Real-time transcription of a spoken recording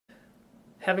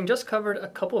Having just covered a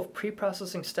couple of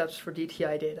pre-processing steps for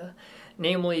DTI data,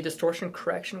 namely distortion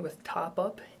correction with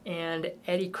top-up and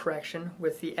eddy correction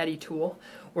with the eddy tool,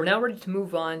 we're now ready to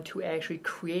move on to actually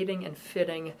creating and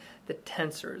fitting the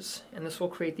tensors. And this will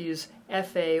create these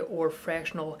FA or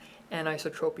fractional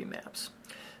anisotropy maps.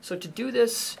 So to do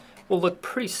this will look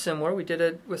pretty similar. We did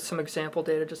it with some example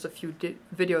data just a few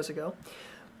videos ago.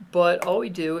 But all we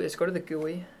do is go to the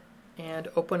GUI and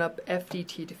open up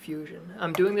FDT diffusion.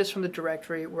 I'm doing this from the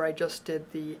directory where I just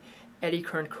did the eddy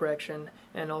current correction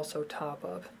and also top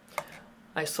up.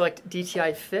 I select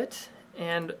DTI fit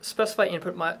and specify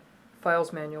input my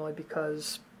files manually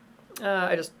because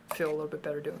I just feel a little bit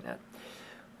better doing that.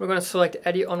 We're going to select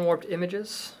eddy unwarped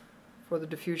images for the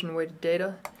diffusion weighted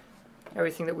data,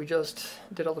 everything that we just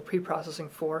did all the pre-processing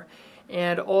for,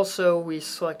 and also we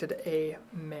selected a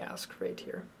mask right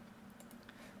here.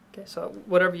 Okay, so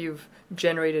whatever you've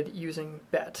generated using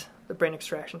BET, the brain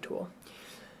extraction tool.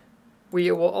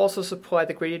 We will also supply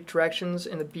the gradient directions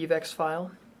in the bvex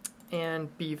file and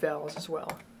bvals as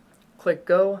well. Click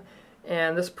go,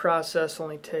 and this process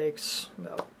only takes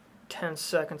about 10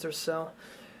 seconds or so.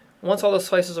 Once all the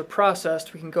slices are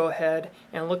processed, we can go ahead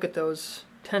and look at those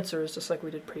tensors just like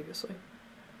we did previously.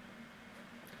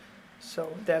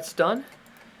 So that's done.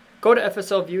 Go to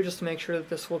FSL view just to make sure that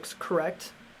this looks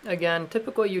correct. Again,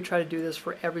 typically you try to do this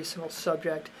for every single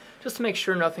subject just to make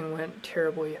sure nothing went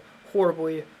terribly,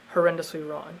 horribly, horrendously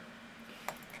wrong.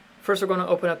 First we're going to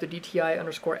open up the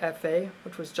DTI_FA,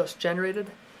 which was just generated.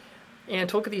 And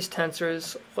to look at these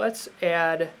tensors, let's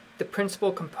add the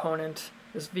principal component,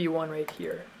 this V1 right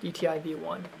here, DTI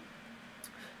V1.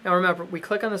 Now remember, we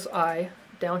click on this I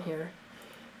down here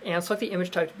and select the image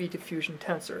type to be diffusion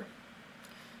tensor.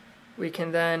 We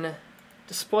can then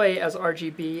display as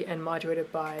RGB and modulate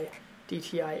it by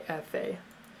DTI FA.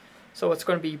 So what's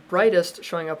going to be brightest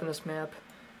showing up in this map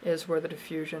is where the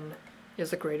diffusion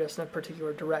is the greatest in a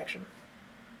particular direction.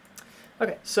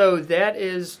 Okay, so that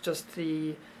is just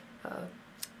the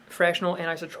fractional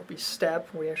anisotropy step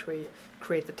where we actually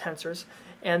create the tensors.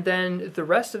 And then the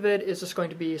rest of it is just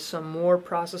going to be some more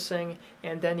processing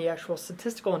and then the actual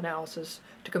statistical analysis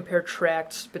to compare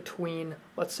tracts between,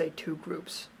 let's say, two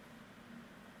groups.